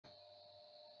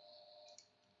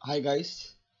Hi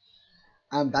guys,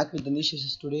 I'm back with the new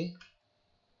sessions today.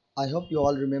 I hope you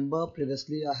all remember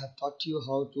previously I have taught you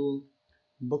how to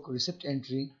book receipt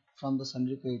entry from the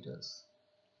Sundry Creditors.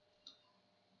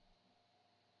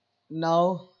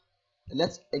 Now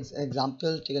let's take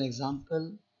an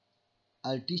example.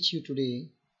 I'll teach you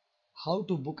today how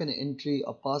to book an entry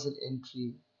or parcel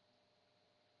entry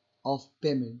of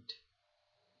payment.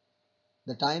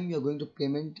 The time you're going to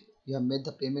payment, you have made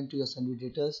the payment to your Sundry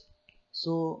Creditors.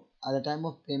 So at the time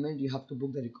of payment, you have to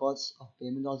book the records of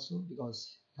payment also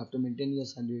because you have to maintain your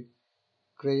Sundry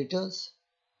Creditors.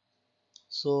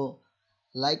 So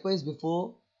likewise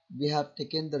before we have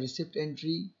taken the receipt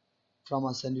entry from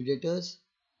our sundry debtors.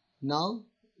 Now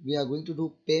we are going to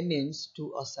do payments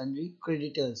to our sundry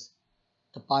creditors,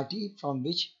 the party from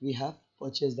which we have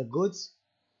purchased the goods,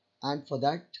 and for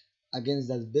that against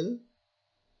that bill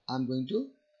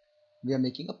we are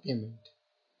making a payment.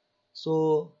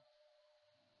 So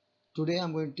today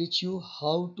I'm going to teach you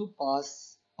how to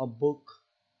pass a book,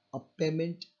 a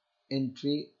payment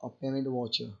entry or payment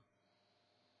voucher.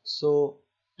 So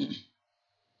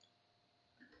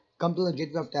come to the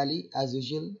gateway of Tally as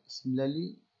usual.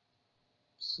 Similarly,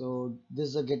 so this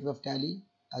is a gateway of Tally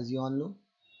as you all know.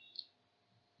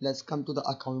 Let's come to the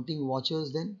accounting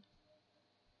vouchers then.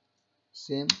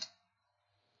 Same.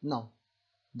 Now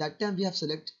that time we have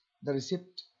select the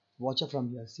receipt voucher from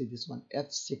here. See this one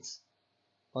F6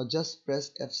 or just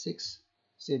press F6.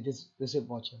 See this receipt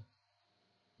voucher.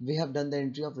 We have done the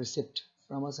entry of receipt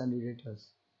from our sundry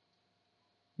debtors.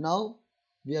 Now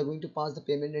we are going to pass the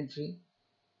payment entry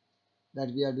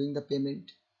that we are doing the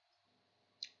payment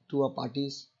to our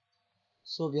parties.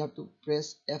 So we have to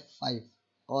press F5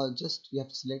 or just we have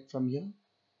to select from here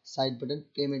side button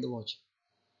payment voucher.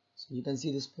 So you can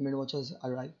see this payment voucher has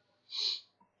arrived.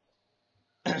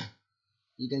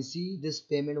 You can see this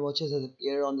payment voucher has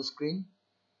appeared on the screen.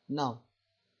 Now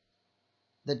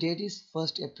the date is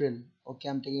 1st April. Okay,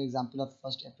 I'm taking example of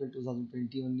 1st April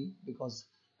 2020 only because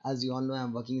as you all know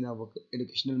I'm working in a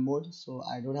educational mode, so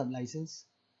I don't have license,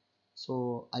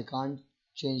 so I can't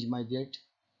change my date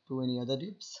to any other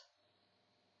dates.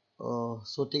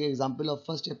 So take example of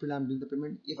 1st April I'm doing the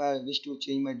payment. If I wish to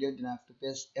change my date, then I have to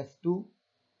press F2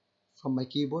 from my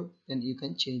keyboard, then you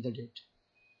can change the date.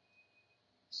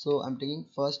 So I'm taking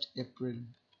 1st April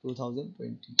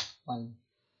 2020. Fine.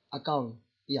 Account.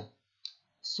 Yeah.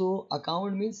 So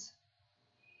account means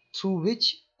through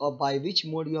which or by which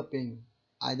mode you are paying.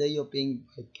 Either you are paying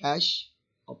by cash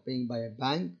or paying by a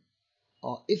bank,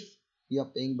 or if you are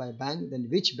paying by bank, then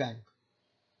which bank.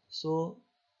 So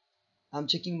I'm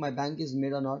checking my bank is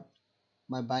made or not,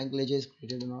 my bank ledger is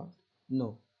created or not.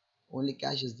 No, only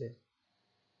cash is there.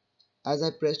 As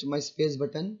I pressed my space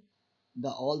button,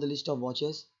 all the list of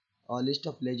vouchers or list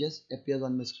of ledgers appears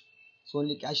on my screen. So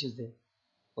only cash is there.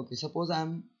 Okay, suppose I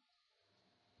am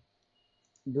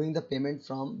doing the payment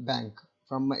from bank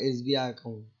from my SBI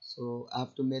account. So I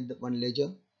have to make the one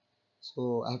ledger.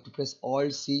 So I have to press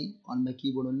Alt C on my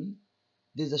keyboard only.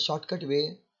 This is a shortcut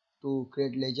way to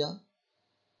create ledger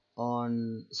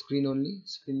on screen only,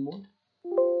 screen mode.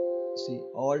 See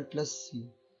Alt plus C.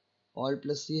 Alt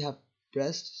plus C have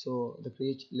pressed, so the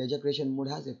ledger creation mode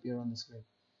has appeared on the screen.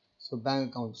 So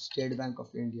bank account, State Bank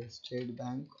of India, State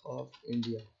Bank of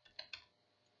India.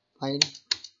 Fine.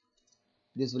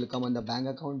 This will come on the bank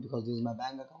account because this is my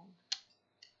bank account.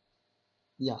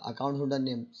 Yeah, account holder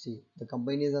name. See, the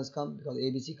company has come because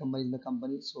ABC company is the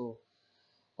company. So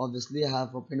obviously I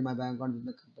have opened my bank account with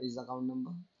my company's account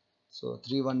number. So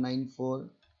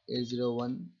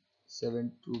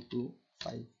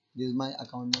 319480172225. This is my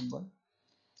account number.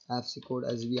 IFSC code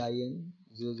SBIN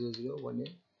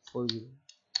 0001840.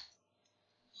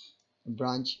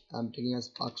 Branch I'm taking as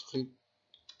Park Street.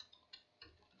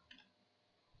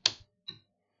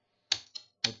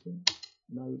 Okay,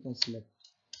 now you can select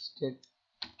state.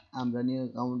 I'm running an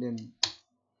account in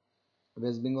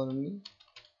West Bengal only.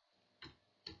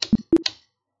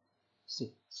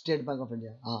 See, State Bank of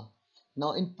India.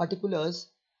 Now in particulars,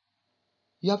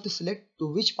 you have to select to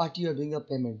which party you are doing a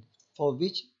payment, for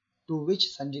which, to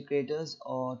which sundry creditors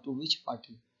or to which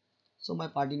party. So my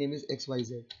party name is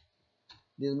XYZ.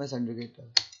 This is my sundry creditor.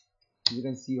 You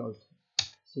can see also.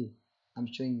 See, I'm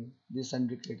showing you this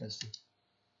sundry creditors. See.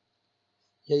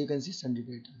 Here you can see sundry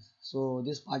creditors. So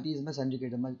this party is my sundry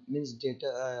creditor. Means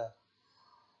data.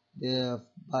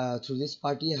 Through this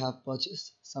party I have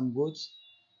purchased some goods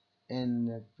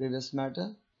in previous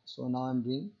matter. So now I'm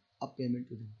doing a payment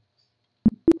to them.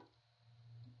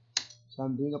 So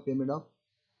I'm doing a payment of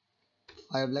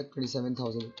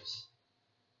 5,27,000 rupees.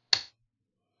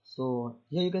 So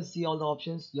here you can see all the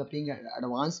options. You're paying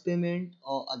advance payment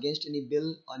or against any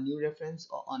bill or new reference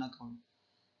or on account.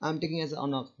 I'm taking as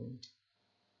on account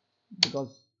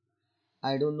because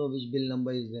I don't know which bill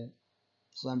number is there.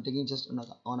 So I'm taking just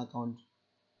on account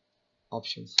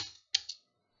options.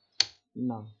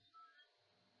 Now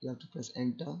you have to press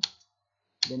enter,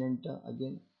 then enter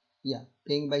again. Yeah,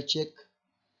 paying by check,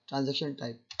 transaction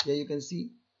type. Here you can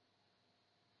see,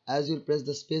 as you press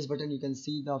the space button, you can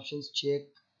see the options check.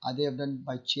 Are they have done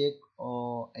by check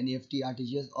or NEFT,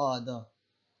 RTGS or other,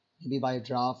 maybe by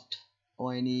draft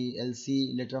or any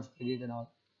LC, letter of credit and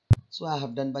all. So I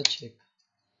have done by check.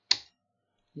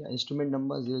 Yeah, instrument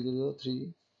number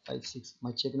 000356.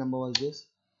 My check number was this.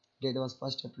 Date was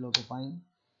 1st April. Okay, fine.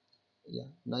 Yeah,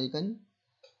 now you can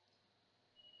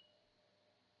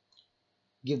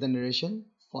give the narration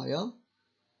for your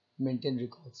maintain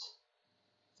records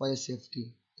for your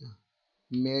safety. Yeah.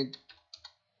 Made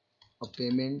a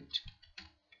payment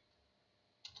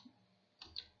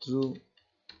through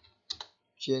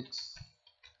checks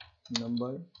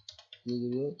number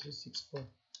 00364.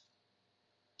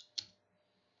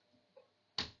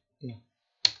 Yeah,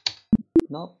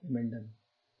 now payment done.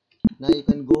 Now you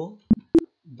can go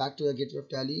back to the gateway of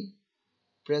Tally,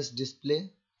 press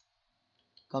display,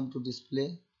 come to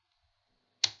display,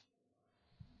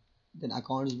 then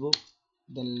accounts book,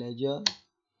 then ledger.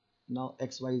 Now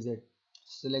XYZ,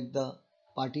 select the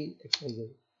party XYZ.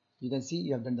 You can see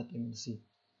you have done the payment. See,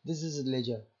 this is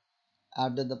ledger. I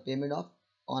have done the payment of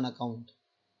on account,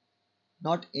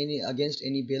 not any against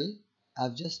any bill.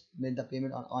 I've just made the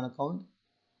payment on account.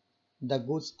 The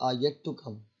goods are yet to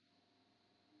come.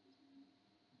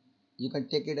 You can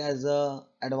take it as a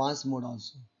advanced mode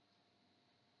also.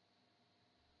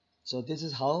 So this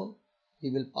is how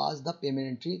we will pass the payment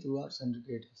entry through our Sundry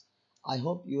Creditors. I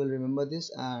hope you will remember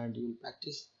this and you will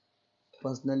practice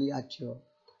personally at your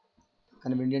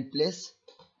convenient place.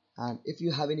 And if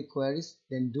you have any queries,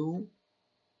 then do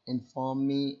inform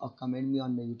me or comment me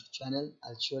on my YouTube channel.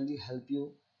 I'll surely help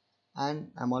you,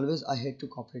 and I'm always ahead to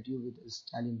cooperate you with this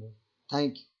Tally mode.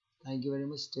 Thank you very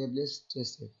much. Stay blessed, stay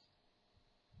safe.